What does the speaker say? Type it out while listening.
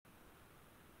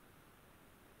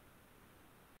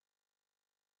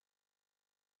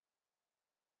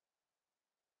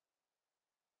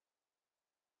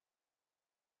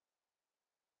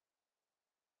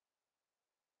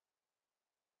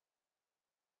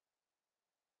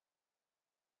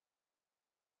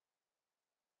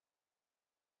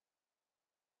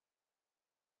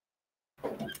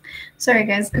Sorry,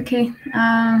 guys. Okay.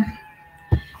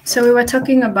 So we were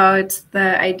talking about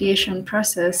the ideation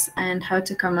process and how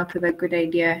to come up with a good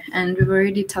idea. And we've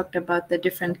already talked about the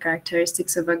different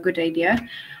characteristics of a good idea.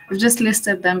 We've just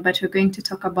listed them, but we're going to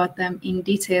talk about them in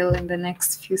detail in the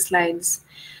next few slides.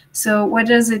 So what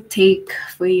does it take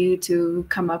for you to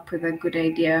come up with a good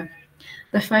idea?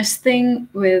 The first thing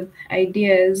with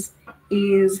ideas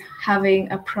is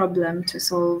having a problem to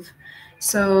solve.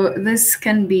 So this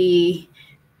can be,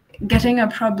 getting a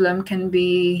problem can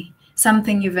be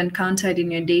something you've encountered in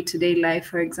your day-to-day life.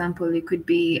 For example, you could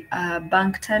be a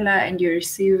bank teller and you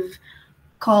receive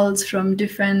calls from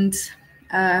different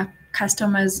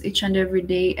customers each and every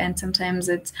day, and sometimes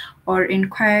it's or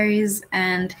inquiries,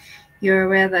 and you're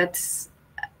aware that,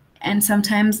 and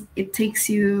sometimes it takes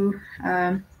you,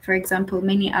 for example,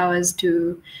 many hours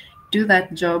to do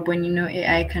that job when you know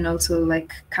AI can also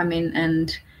like come in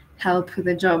and help with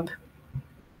the job.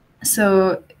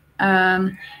 So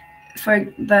for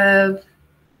the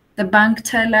bank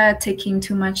teller taking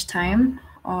too much time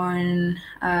on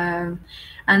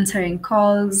answering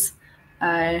calls,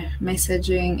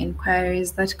 messaging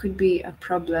inquiries, that could be a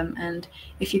problem. And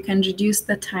if you can reduce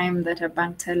the time that a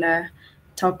bank teller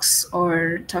talks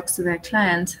to their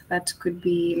client, that could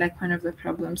be like one of the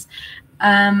problems.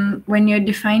 When you're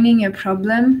defining your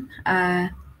problem,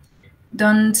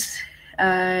 don't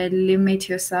limit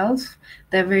yourself.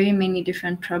 There are very many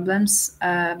different problems,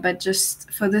 but just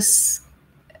for this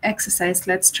exercise,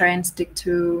 let's try and stick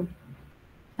to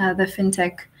the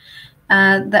fintech.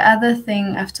 The other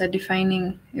thing after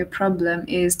defining your problem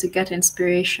is to get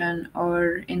inspiration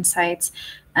or insights.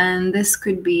 And this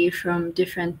could be from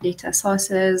different data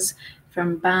sources,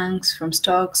 from banks, from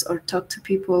stocks, or talk to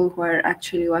people who are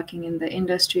actually working in the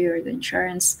industry or the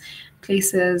insurance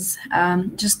places.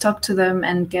 Just talk to them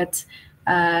and get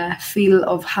a feel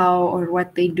of how or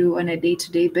what they do on a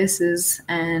day-to-day basis,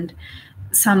 and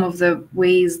some of the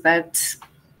ways that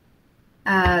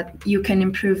you can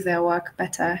improve their work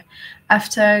better.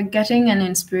 After getting an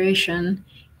inspiration,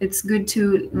 it's good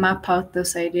to map out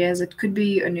those ideas. It could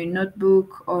be on your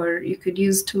notebook, or you could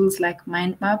use tools like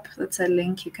mind map. That's a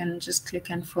link you can just click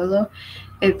and follow.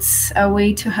 It's a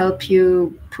way to help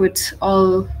you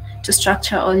to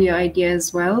structure all your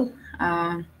ideas well,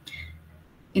 to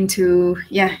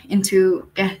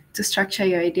structure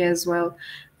your ideas well.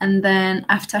 And then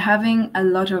after having a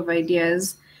lot of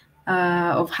ideas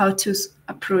of how to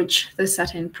approach the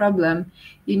certain problem,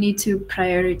 you need to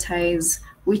prioritize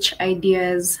which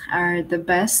ideas are the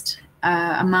best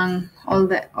among all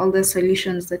the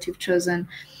solutions that you've chosen.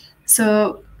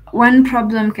 So one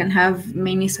problem can have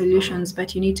many solutions,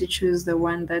 but you need to choose the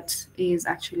one that is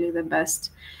actually the best.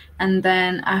 And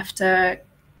then after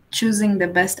choosing the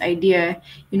best idea,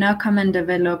 you now come and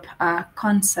develop a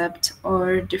concept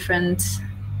or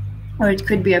it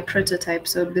could be a prototype.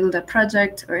 So build a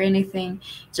project or anything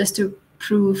just to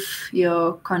prove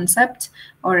your concept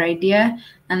or idea,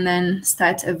 and then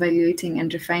start evaluating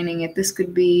and refining it. This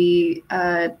could be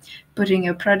putting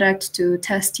your product to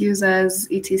test users,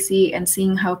 etc., and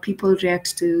seeing how people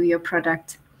react to your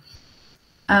product.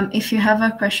 If you have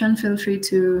a question, feel free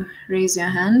to raise your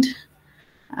hand.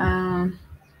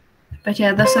 But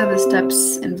yeah, those are the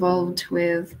steps involved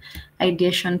with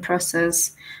ideation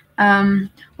process.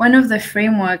 One of the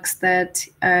frameworks that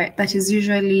is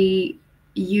usually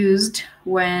used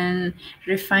when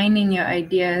refining your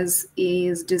ideas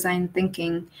is design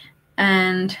thinking,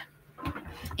 and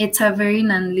it's a very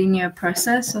nonlinear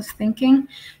process of thinking.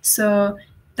 So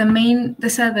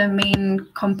these are the main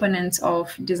components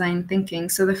of design thinking.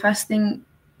 So the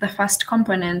first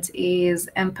component is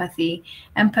empathy.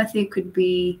 Empathy could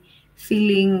be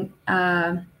feeling.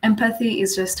 Empathy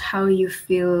is just how you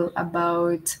feel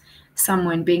about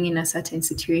someone being in a certain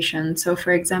situation. So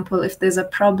for example, if there's a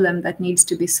problem that needs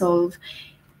to be solved,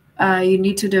 you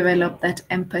need to develop that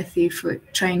empathy for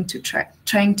trying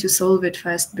to solve it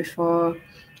first before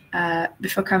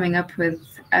coming up with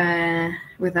a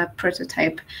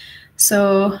prototype.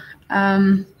 So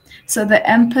the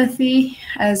empathy,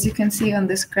 as you can see on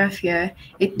this graph here,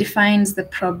 it defines the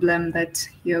problem that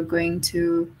you're going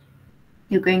to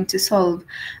solve.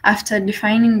 After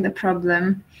defining the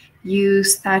problem, you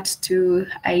start to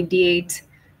ideate.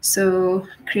 So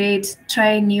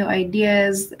try new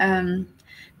ideas,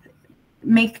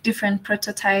 make different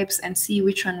prototypes and see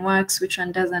which one works, which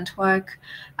one doesn't work.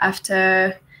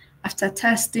 After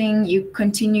testing, you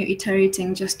continue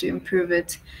iterating just to improve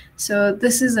it. So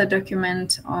this is a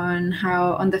document on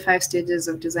the 5 stages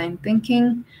of design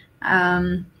thinking.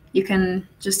 You can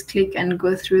just click and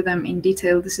go through them in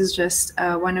detail. This is just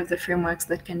one of the frameworks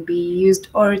that can be used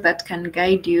or that can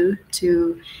guide you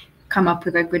to come up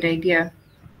with a good idea.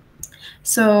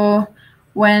 So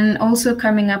when also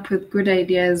coming up with good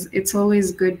ideas, it's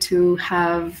always good to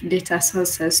have data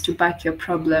sources to back your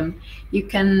problem. You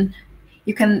can,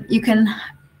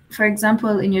 for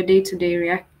example, in your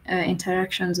day-to-day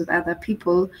interactions with other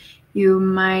people, you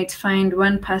might find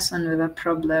one person with a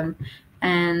problem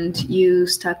and you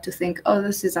start to think, oh,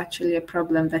 this is actually a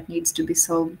problem that needs to be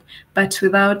solved. But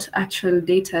without actual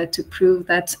data to prove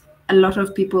that a lot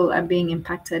of people are being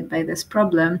impacted by this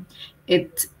problem,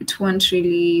 it won't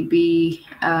really be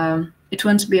it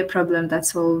won't be a problem that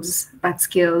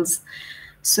scales.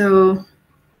 So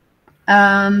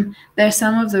there's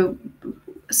some of the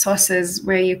sources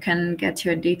where you can get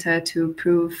your data to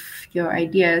prove your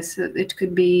ideas. So it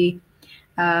could be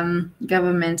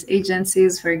government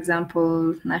agencies, for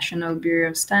example, National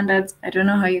Bureau of Standards. I don't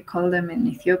know how you call them in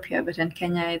Ethiopia, but in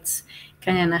Kenya, it's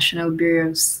Kenya National Bureau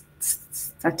of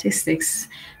Statistics.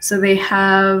 So they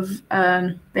have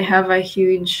a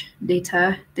huge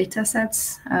data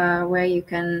sets where you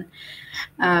can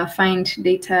find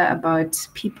data about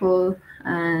people.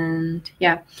 And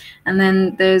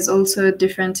then there's also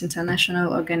different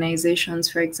international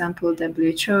organizations, for example,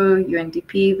 WHO,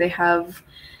 UNDP. They have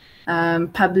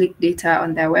public data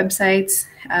on their websites.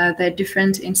 There are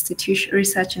different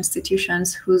research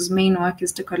institutions whose main work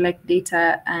is to collect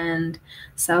data and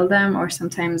sell them, or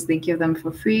sometimes they give them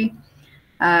for free.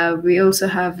 We also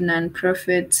have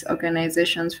non-profit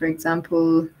organizations, for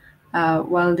example,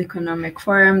 World Economic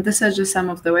Forum. These are just some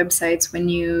of the websites. When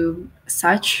you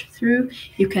search through,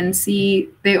 you can see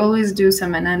they always do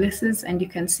some analysis, and you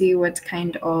can see what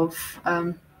kind of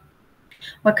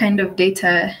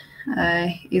data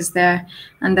is there.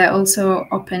 And there are also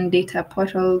open data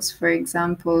portals. For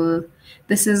example,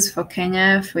 this is for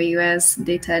Kenya, for US,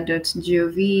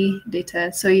 data.gov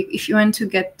data. So if you want to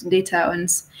get data on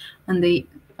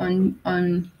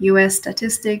US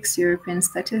statistics, European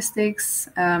statistics,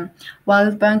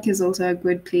 World Bank is also a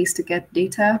good place to get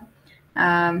data.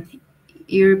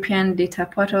 European data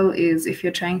portal is if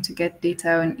you're trying to get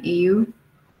data on EU.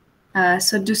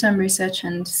 So do some research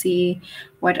and see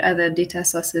what other data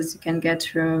sources you can get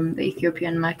from the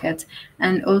Ethiopian market.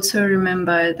 And also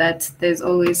remember that there's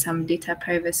always some data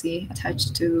privacy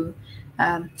attached to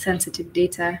sensitive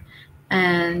data.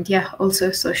 And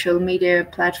also social media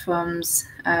platforms.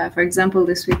 For example,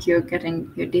 this week you're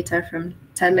getting your data from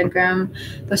Telegram.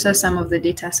 Those are some of the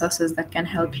data sources that can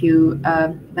help you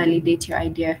validate your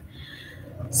idea.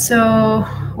 So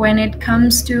when it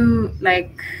comes to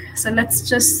so let's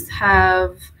just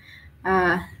have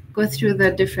go through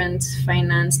the different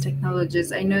finance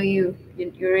technologies. I know you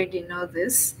already know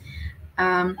this,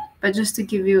 but just to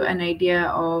give you an idea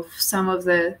of some of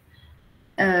the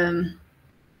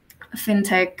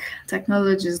fintech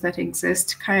technologies that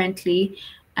exist currently.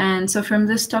 And so from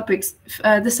these topics,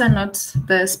 these are not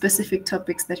the specific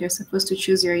topics that you're supposed to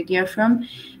choose your idea from.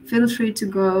 Feel free to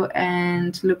go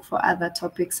and look for other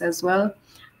topics as well.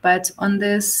 But on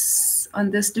this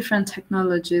different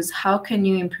technologies, how can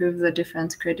you improve the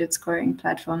different credit scoring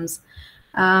platforms?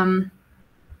 Are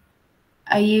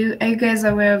you guys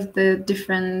aware of the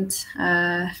different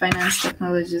finance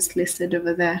technologies listed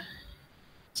over there?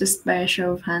 Just by a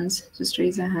show of hands, just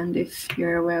raise a hand if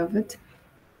you're aware of it.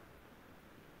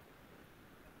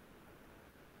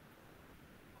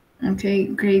 Okay,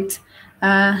 great.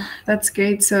 That's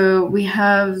great. So we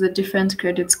have the different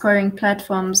credit scoring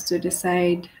platforms to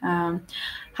decide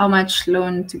how much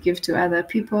loan to give to other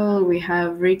people. We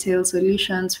have retail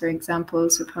solutions, for example,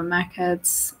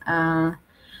 supermarkets,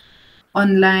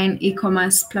 online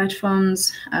e-commerce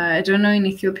platforms. I don't know in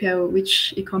Ethiopia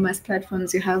which e-commerce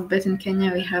platforms you have, but in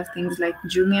Kenya we have things like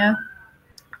Jumia.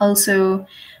 Also,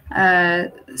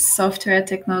 software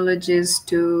technologies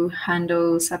to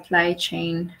handle supply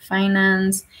chain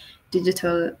finance,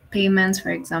 digital payments,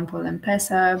 for example,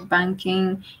 M-Pesa,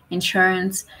 banking,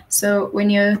 insurance. So when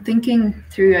you're thinking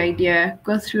through your idea,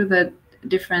 go through the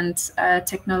different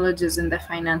technologies in the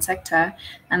finance sector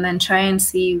and then try and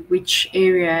see which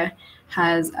area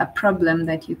has a problem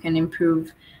that you can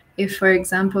improve. If, for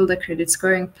example, the credit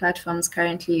scoring platforms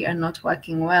currently are not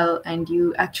working well and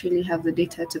you actually have the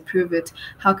data to prove it,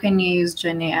 how can you use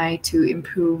Gen AI to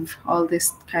improve all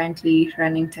these currently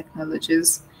running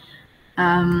technologies?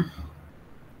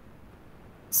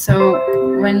 So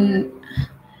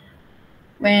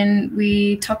when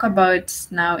we talk about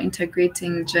now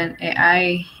integrating Gen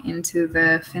AI into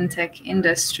the fintech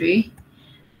industry,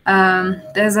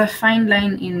 there's a fine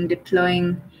line in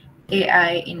deploying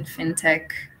AI in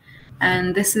fintech.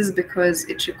 And this is because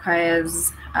it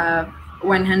requires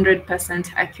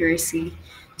 100% accuracy.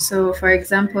 So for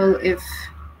example, if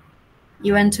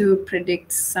you want to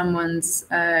predict someone's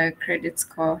credit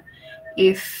score.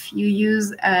 If you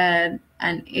use an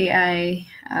AI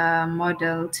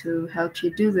model to help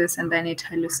you do this, and then it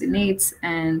hallucinates,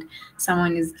 and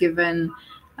someone is given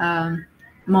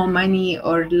more money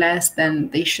or less than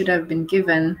they should have been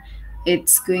given,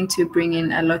 it's going to bring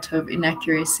in a lot of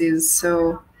inaccuracies.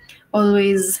 So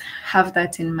always have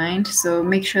that in mind. So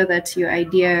make sure that your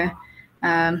idea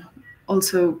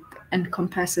also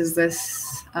encompasses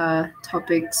this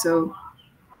topic. So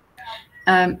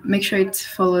make sure it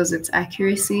follows its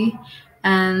accuracy.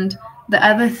 And the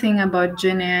other thing about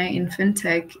Gen AI in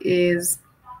fintech is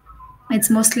it's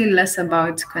mostly less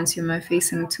about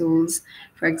consumer-facing tools,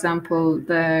 for example,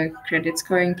 the credit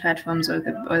scoring platforms or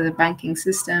the banking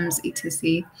systems,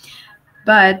 etc.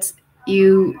 But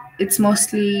it's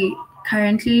mostly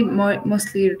currently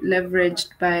mostly leveraged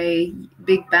by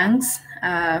big banks.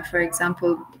 For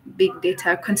example, big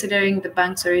data. Considering the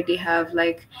banks already have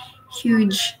like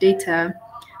huge data,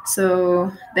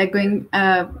 so they're going.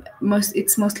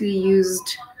 It's mostly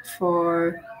used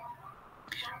for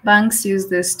banks use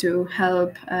this to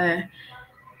help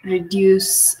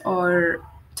reduce or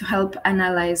to help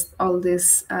analyze all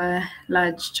these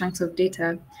large chunks of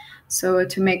data. So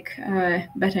to make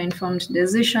better informed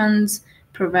decisions,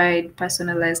 provide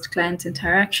personalized client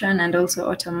interaction, and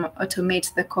also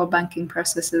automate the core banking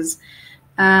processes.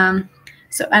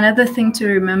 So another thing to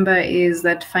remember is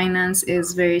that finance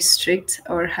is very strict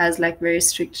or has like very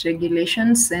strict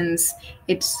regulations, since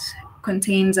it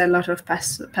contains a lot of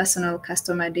personal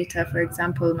customer data. For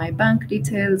example, my bank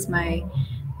details, my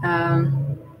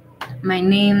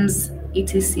names,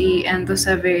 etc. And those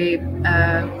are very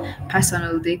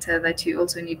personal data that you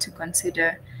also need to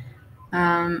consider.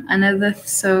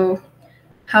 So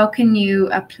how can you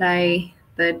apply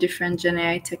the different Gen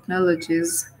AI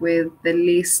technologies with the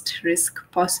least risk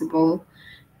possible?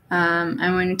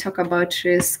 And when we talk about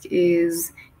risk,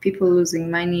 is people losing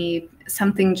money,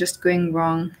 something just going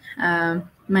wrong.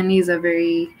 Money is a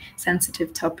very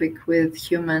sensitive topic with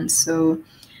humans. So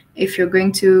if you're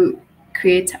going to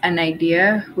create an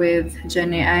idea with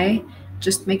Gen AI,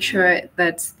 just make sure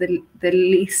that the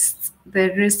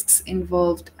risks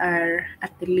involved are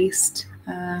at the least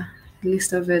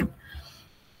of it.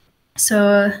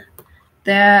 So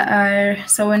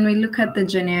when we look at the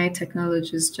Gen AI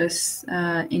technologies, just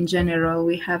in general,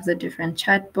 we have the different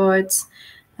chatbots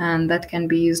that can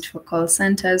be used for call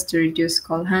centers to reduce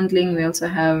call handling. We also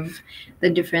have the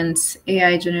different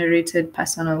AI generated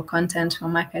personal content for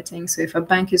marketing. So if a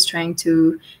bank is trying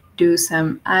to do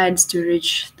some ads to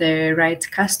reach the right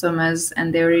customers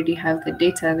and they already have the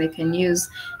data they can use,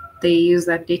 they use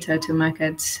that data to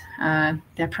market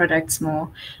their products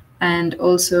more. And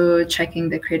also checking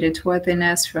the credit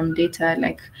worthiness from data,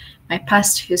 like my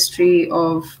past history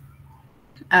of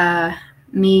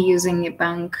me using a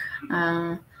bank,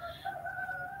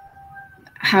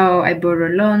 how I borrow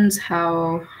loans,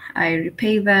 how I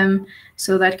repay them.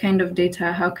 So that kind of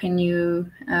data, how can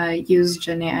you use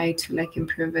Gen AI to like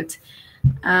improve it?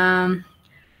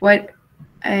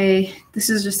 This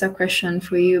is just a question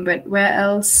for you, but where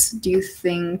else do you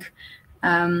think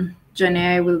Gen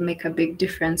AI will make a big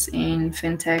difference in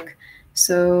fintech?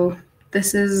 So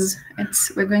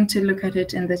we're going to look at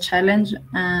it in the challenge,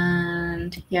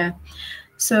 and yeah.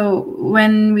 So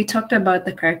when we talked about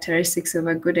the characteristics of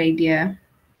a good idea,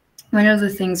 one of the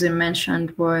things we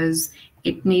mentioned was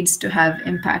it needs to have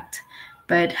impact.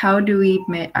 But how do we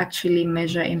actually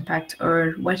measure impact,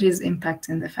 or what is impact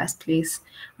in the first place?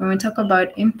 When we talk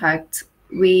about impact,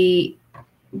 we're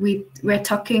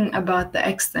talking about the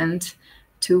extent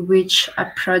to which a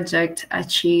project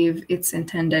achieve its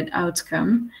intended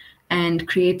outcome and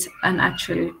create an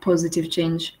actual positive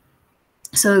change.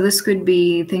 So this could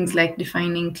be things like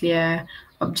defining clear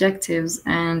objectives.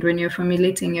 And when you're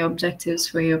formulating your objectives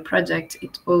for your project,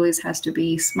 it always has to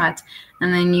be SMART.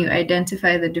 And then you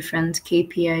identify the different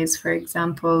KPIs, for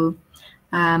example,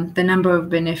 the number of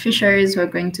beneficiaries who are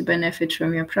going to benefit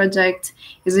from your project.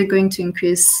 Is it going to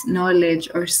increase knowledge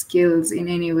or skills in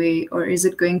any way, or is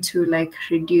it going to like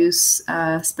reduce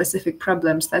specific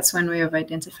problems? That's one way of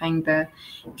identifying the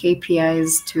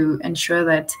KPIs to ensure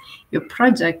that your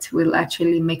project will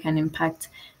actually make an impact.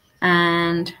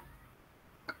 And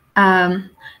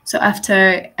so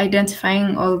after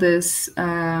identifying all these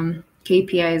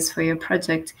KPIs for your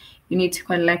project, you need to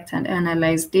collect and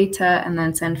analyze data and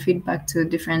then send feedback to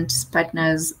different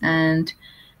partners and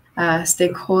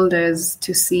stakeholders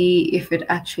to see if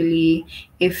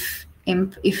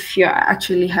you're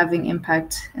actually having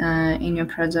impact in your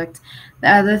project. The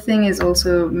other thing is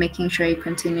also making sure you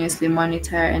continuously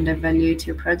monitor and evaluate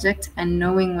your project and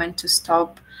knowing when to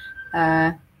stop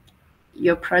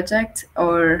your project,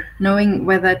 or knowing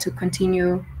whether to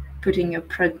continue putting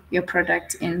your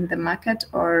product in the market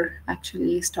or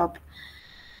actually stop.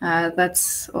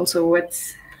 That's also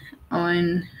what's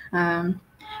on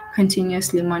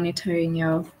continuously monitoring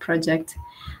your project.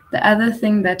 The other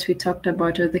thing that we talked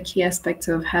about, or the key aspects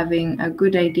of having a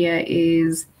good idea,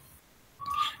 is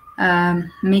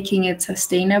making it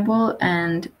sustainable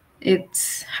and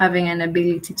it's having an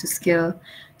ability to scale.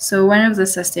 So one of the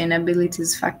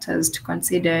sustainability factors to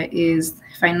consider is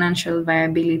financial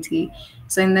viability.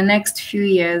 So in the next few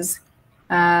years,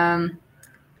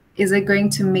 is it going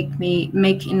to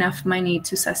make enough money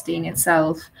to sustain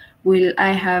itself? Will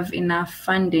I have enough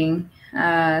funding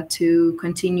to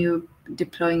continue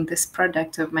deploying this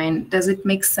product of mine? Does it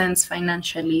make sense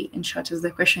financially? In short, is the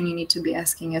question you need to be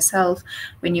asking yourself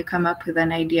when you come up with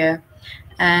an idea.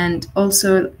 And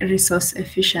also resource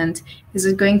efficient. Is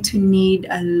it going to need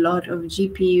a lot of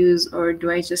GPUs, or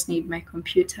do I just need my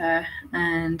computer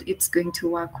and it's going to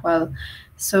work well?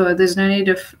 So there's no need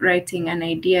of writing an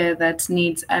idea that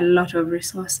needs a lot of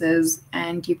resources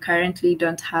and you currently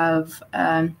don't have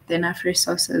enough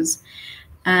resources.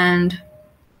 And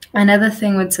another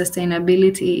thing with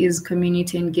sustainability is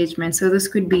community engagement. So this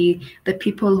could be the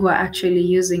people who are actually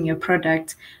using your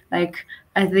product. Like,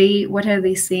 what are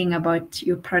they saying about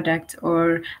your product?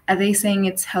 Or are they saying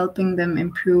it's helping them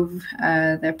improve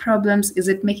their problems? Is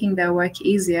it making their work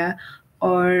easier?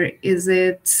 Or is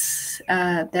it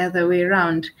the other way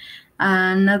around?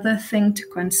 Another thing to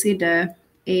consider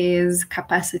is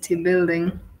capacity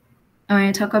building. When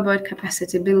I talk about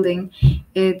capacity building,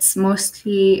 it's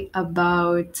mostly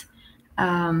about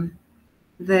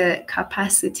the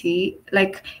capacity.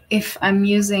 Like if I'm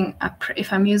using a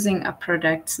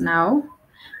product now,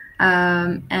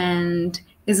 and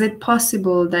is it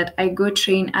possible that I go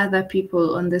train other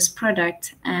people on this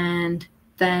product and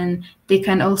then they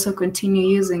can also continue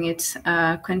using it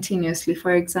continuously?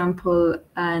 For example,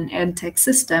 an edtech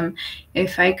system.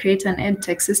 If I create an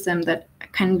edtech system that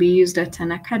can be used at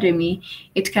an academy,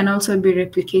 it can also be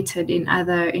replicated in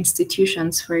other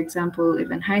institutions, for example,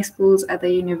 even high schools, other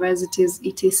universities,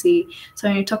 etc. So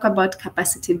when you talk about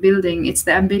capacity building, it's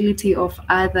the ability of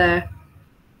other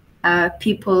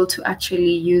people to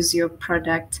actually use your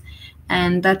product,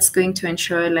 and that's going to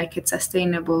ensure like it's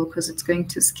sustainable because it's going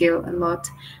to scale a lot.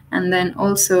 And then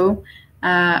also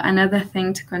another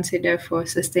thing to consider for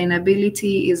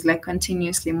sustainability is like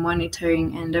continuously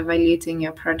monitoring and evaluating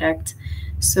your product.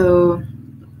 So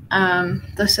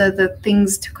those are the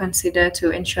things to consider to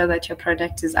ensure that your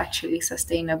product is actually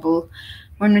sustainable.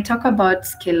 When we talk about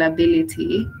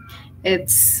scalability,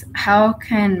 it's how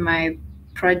can my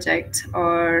project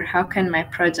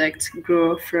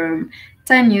grow from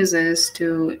 10 users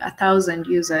to 1,000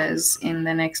 users in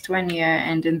the next 1 year,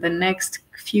 and in the next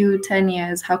few 10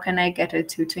 years, how can I get it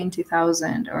to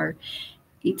 20,000 or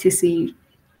etc.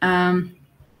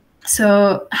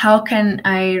 So how can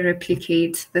I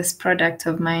replicate this product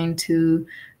of mine to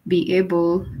be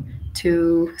able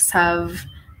to serve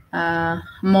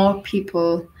more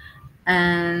people?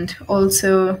 And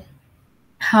also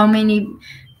how many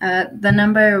the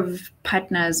number of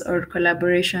partners or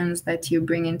collaborations that you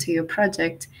bring into your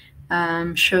project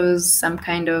shows some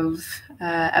kind of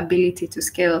ability to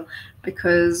scale,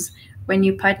 because when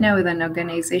you partner with an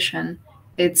organization,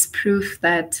 it's proof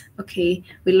that, okay,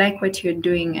 we like what you're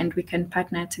doing and we can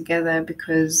partner together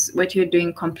because what you're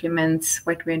doing complements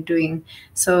what we're doing.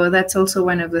 So that's also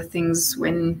one of the things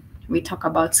when we talk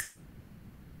about.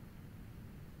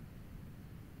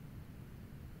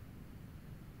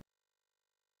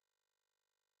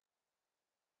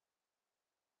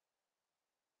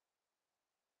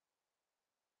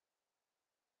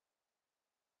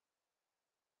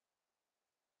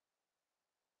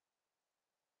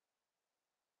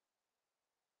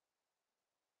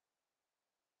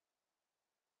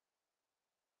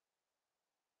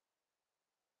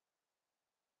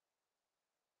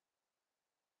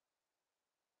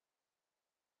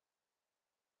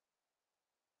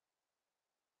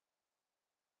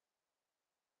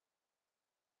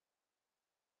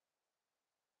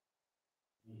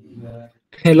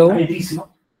 Hello.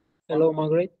 Hello,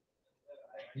 Margaret.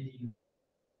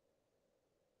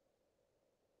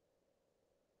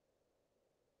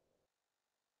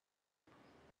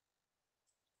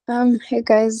 Hey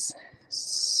guys,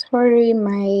 sorry,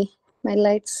 my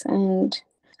lights and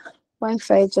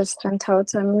Wi-Fi just went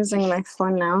out. I'm using my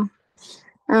phone now.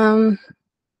 Um,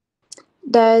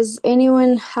 does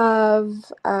anyone have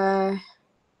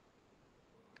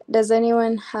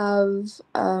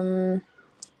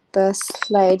the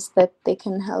slides that they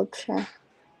can help share?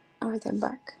 Oh, they're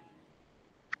back.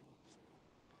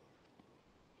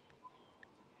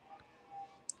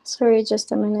 Sorry,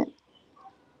 just a minute.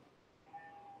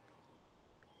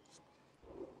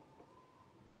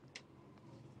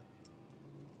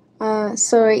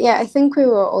 So yeah, I think we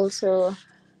were also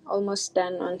almost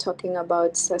done on talking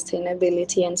about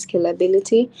sustainability and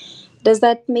scalability. Does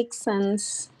that make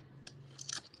sense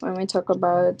when we talk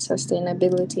about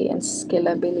sustainability and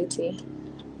scalability?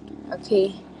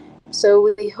 Okay,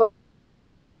 so we hope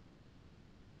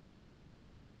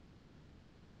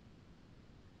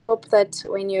that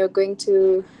when you're going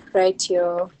to write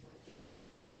your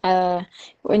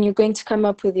when you're going to come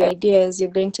up with your ideas,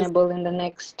 you're going to enable in the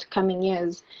next coming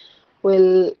years.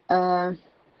 Will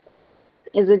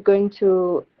is it going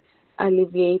to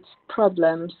alleviate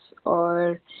problems,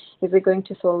 or is it going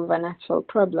to solve an actual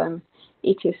problem,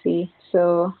 etc.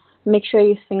 So make sure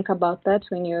you think about that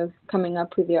when you're coming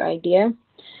up with your idea.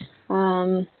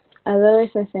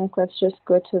 Otherwise, I think let's just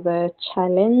go to the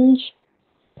challenge.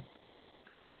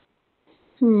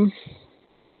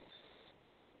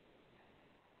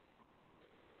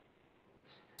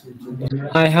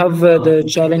 I have the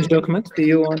challenge document. Do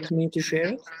you want me to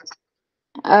share it?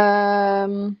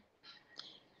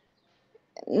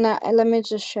 No, let me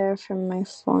just share from my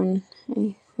phone.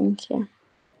 I think, yeah.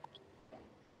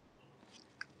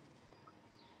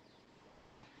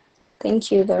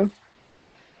 Thank you, though.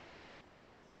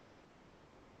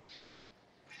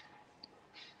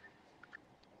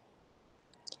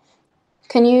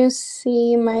 Can you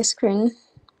see my screen?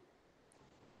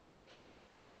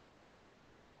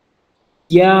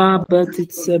 Yeah, but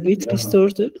it's a bit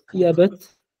distorted. Yeah, but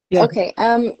yeah. Okay.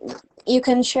 You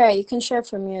can share. You can share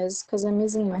from yours because I'm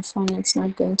using my phone. It's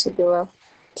not going to be well.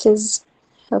 Please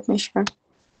help me share.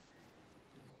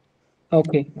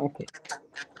 Okay.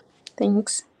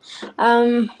 Thanks.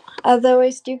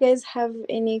 Otherwise, do you guys have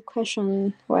any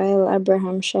question while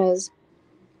Abraham shares?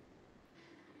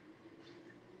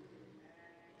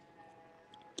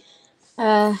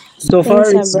 So far,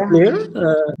 Thanks, it's clear.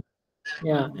 Abraham.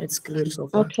 Yeah, it's clear so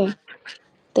far. Okay.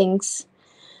 Thanks.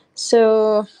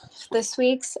 So this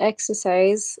week's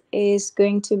exercise is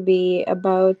going to be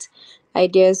about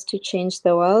ideas to change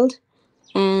the world,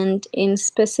 and in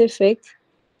specific,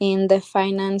 in the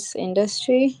finance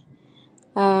industry.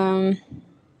 So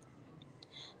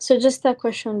just a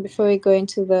question before we go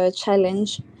into the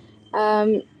challenge.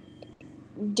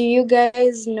 Do you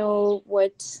guys know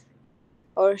what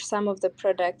or some of the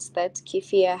products that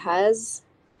Kifiya has?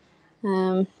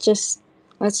 Just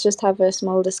let's just have a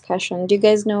small discussion. Do you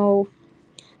guys know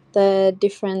the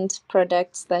different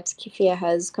products that Kifiya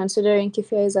has? Considering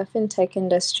Kifiya is a fintech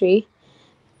industry,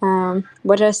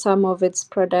 what are some of its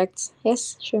products?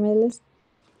 Yes, Shumilis?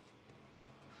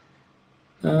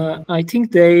 I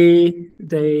think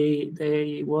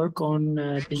they work on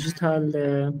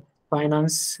digital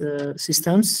finance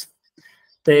systems.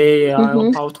 They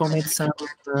automate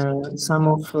some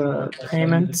of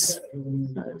payments,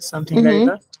 something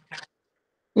like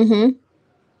that.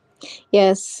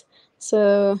 Yes.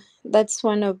 So that's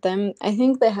one of them. I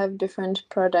think they have different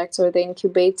products, or they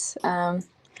incubate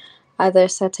other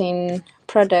certain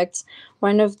products.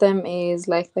 One of them is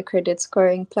like the credit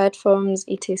scoring platforms,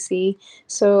 etc.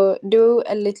 So do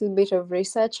a little bit of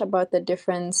research about the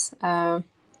different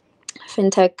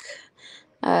fintech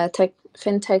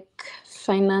fintech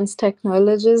finance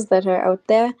technologies that are out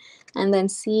there, and then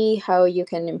see how you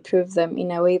can improve them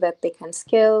in a way that they can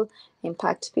scale,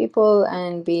 impact people,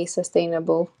 and be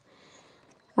sustainable.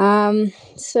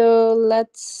 So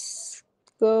let's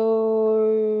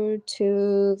go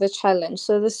to the challenge.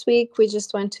 So this week we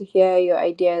just want to hear your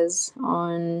ideas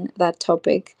on that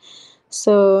topic.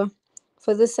 So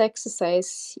for this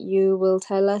exercise, you will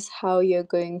tell us how you're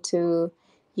going to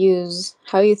use,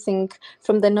 how you think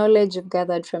from the knowledge you've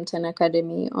gathered from 10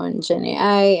 Academy on Gen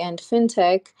AI and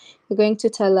FinTech, you're going to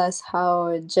tell us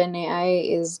how Gen AI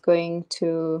is going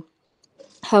to,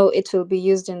 how it will be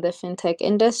used in the FinTech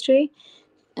industry,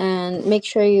 and make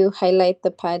sure you highlight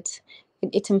the part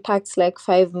it impacts like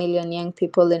 5 million young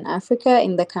people in Africa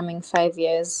in the coming 5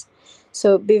 years.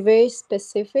 So be very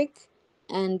specific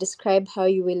and describe how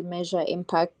you will measure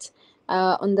impact.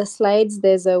 On the slides,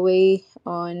 there's a way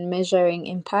on measuring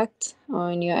impact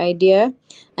on your idea,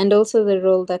 and also the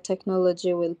role that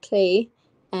technology will play,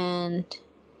 and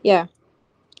yeah,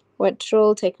 what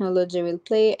role technology will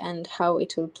play and how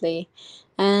it will play.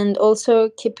 And also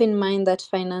keep in mind that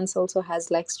finance also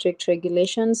has like strict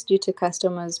regulations due to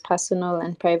customers' personal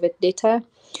and private data.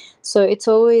 So it's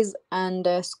always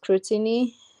under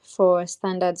scrutiny for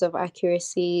standards of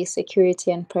accuracy,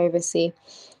 security, and privacy.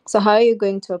 So how are you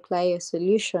going to apply your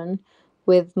solution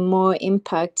with more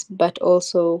impact but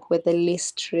also with the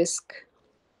least risk?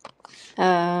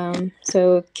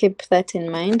 So keep that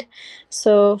in mind.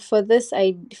 So for this,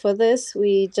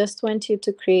 we just want you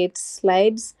to create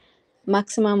slides,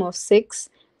 maximum of 6,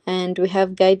 and we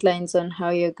have guidelines on how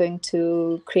you're going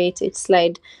to create each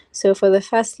slide. So for the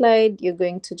first slide, you're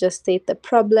going to just state the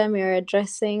problem you're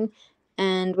addressing,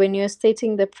 and when you're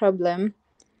stating the problem,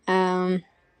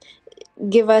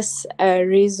 give us a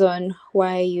reason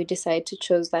why you decide to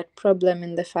choose that problem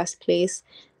in the first place,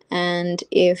 and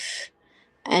if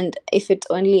it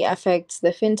only affects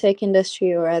the fintech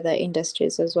industry or other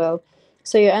industries as well.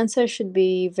 So your answer should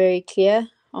be very clear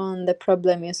on the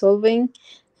problem you're solving,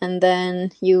 and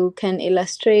then you can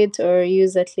illustrate or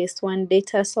use at least one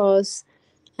data source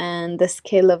and the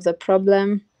scale of the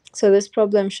problem. So this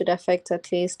problem should affect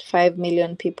at least 5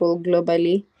 million people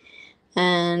globally,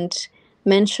 and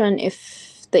mention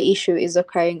if the issue is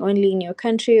occurring only in your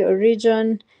country or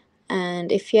region,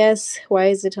 and if yes, why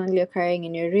is it only occurring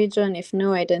in your region? If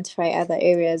no, identify other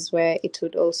areas where it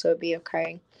would also be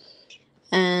occurring.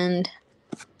 And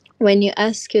when you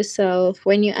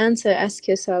answer, ask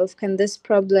yourself, can this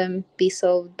problem be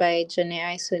solved by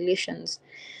GenAI solutions?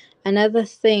 Another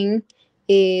thing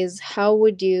is, how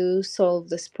would you solve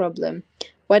this problem?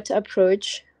 What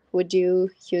approach would you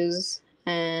use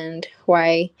and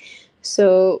why?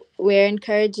 So we're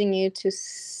encouraging you to,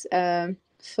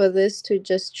 for this, to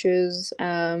just choose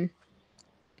fintech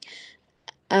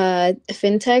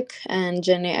and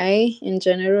GenAI in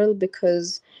general,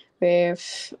 because we're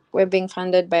being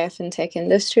funded by a fintech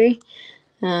industry.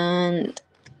 And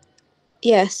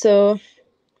yeah, so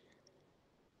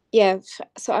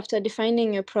after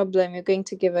defining your problem, you're going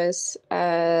to give us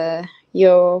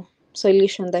your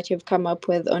solution that you've come up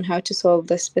with on how to solve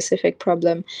the specific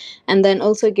problem, and then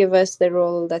also give us the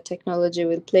role that technology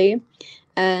will play.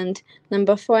 And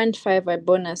number 4 and 5 are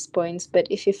bonus points, but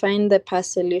if you find the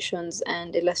past solutions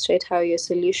and illustrate how your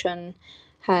solution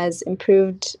has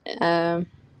improved the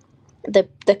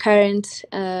current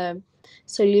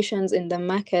solutions in the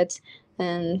market,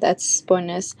 and that's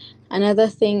bonus. Another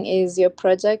thing is, your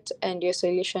project and your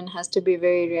solution has to be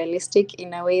very realistic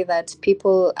in a way that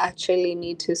people actually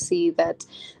need to see that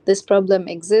this problem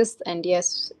exists, and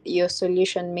yes, your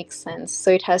solution makes sense.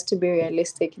 So it has to be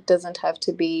realistic. It doesn't have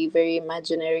to be very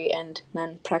imaginary and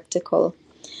non-practical.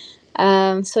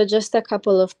 So just a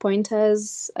couple of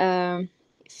pointers.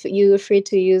 You're free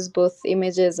to use both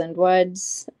images and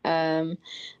words.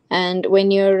 And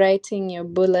when you're writing your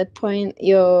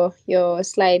your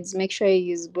slides, make sure you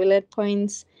use bullet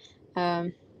points.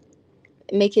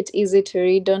 Make it easy to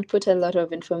read. Don't put a lot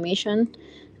of information.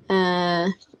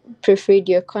 Proofread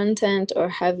your content, or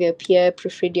have your peer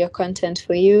proofread your content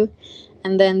for you.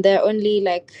 And then there are only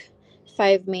like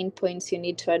 5 main points you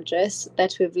need to address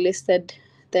that we've listed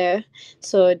there.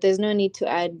 So there's no need to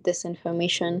add this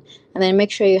information. And then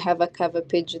make sure you have a cover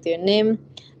page with your name.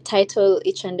 Title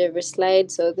each and every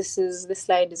slide. So this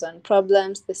slide is on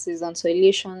problems, this is on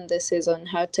solution, this is on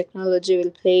how technology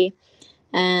will play.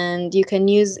 And you can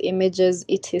use images,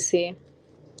 etc.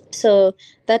 So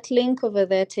that link over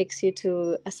there takes you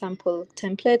to a sample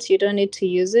template. You don't need to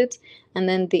use it. And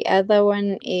then the other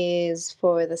one is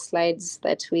for the slides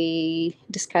that we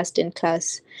discussed in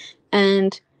class.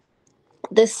 And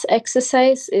this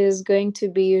exercise is going to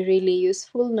be really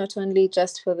useful, not only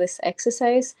just for this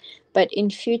exercise, but in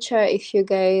future, if you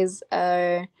guys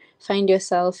find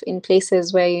yourself in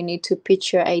places where you need to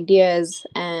pitch your ideas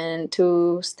and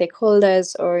to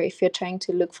stakeholders, or if you're trying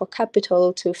to look for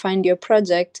capital to fund your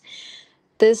project,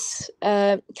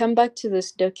 come back to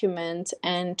this document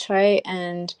and try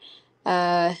and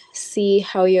see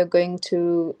how you're going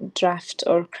to draft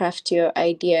or craft your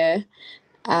idea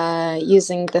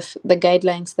using the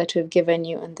guidelines that we've given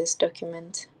you on this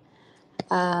document.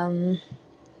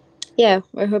 Yeah,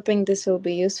 we're hoping this will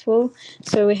be useful.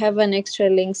 So we have an extra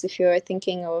links if you're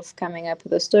thinking of coming up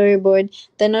with a storyboard.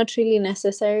 They're not really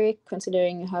necessary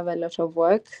considering you have a lot of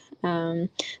work.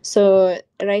 So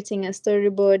writing a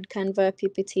storyboard, Canva,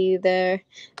 PPT, they're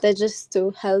just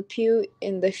to help you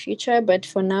in the future. But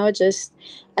for now, just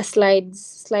a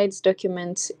slides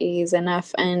document is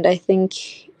enough. And I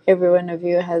think every one of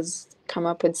you has come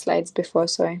up with slides before,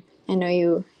 so I know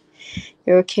you're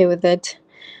okay with it.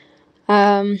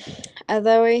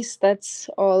 Otherwise, that's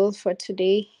all for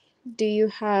today. Do you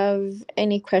have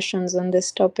any questions on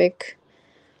this topic?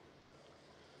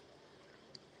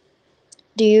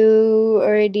 Do you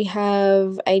already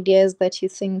have ideas that you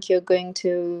think you're going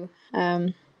to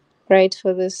write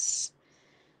for this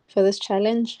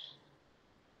challenge?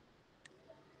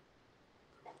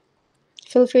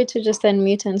 Feel free to just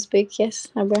unmute and speak. Yes,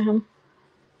 Abraham.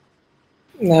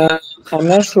 I'm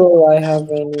not sure I have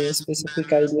any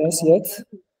specific ideas yet.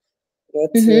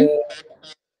 But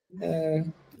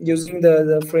using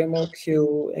the framework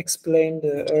you explained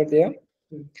earlier,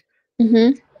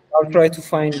 I'll try to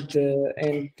find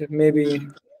and maybe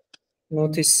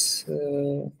notice.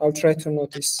 I'll try to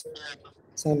notice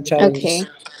some challenges. Okay.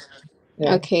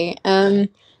 Yeah. Okay.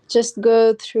 Just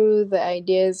go through the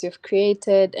ideas you've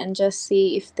created and just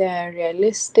see if they are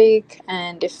realistic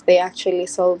and if they actually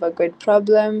solve a good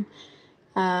problem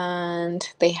and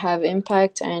they have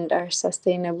impact and are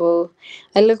sustainable.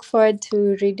 I look forward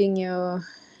to reading your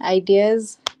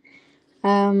ideas.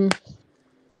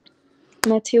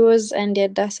 Matheus and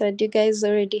Yadasa, do you guys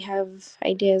already have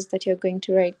ideas that you're going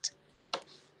to write?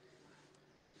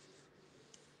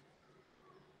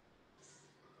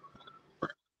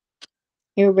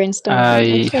 You're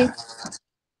brainstorming. Okay.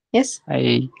 Yes?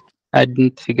 I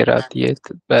hadn't figured out yet,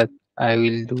 but I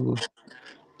will do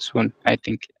soon, I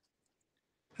think.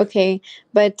 Okay,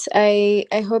 but I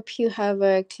hope you have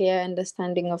a clear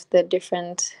understanding of the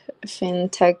different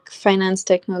fintech finance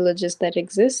technologies that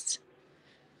exist.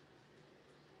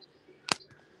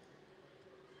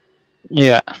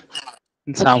 Yeah,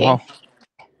 Okay. somehow.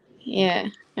 Yeah.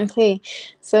 Okay.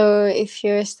 So if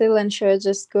you're still unsure,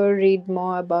 just go read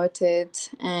more about it.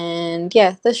 And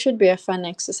yeah, this should be a fun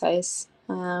exercise.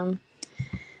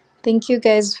 Thank you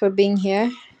guys for being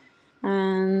here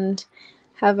and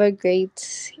have a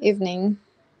great evening.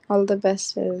 All the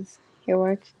best with your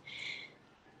work.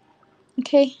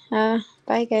 Okay.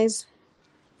 Bye, guys.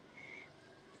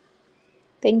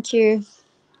 Thank you.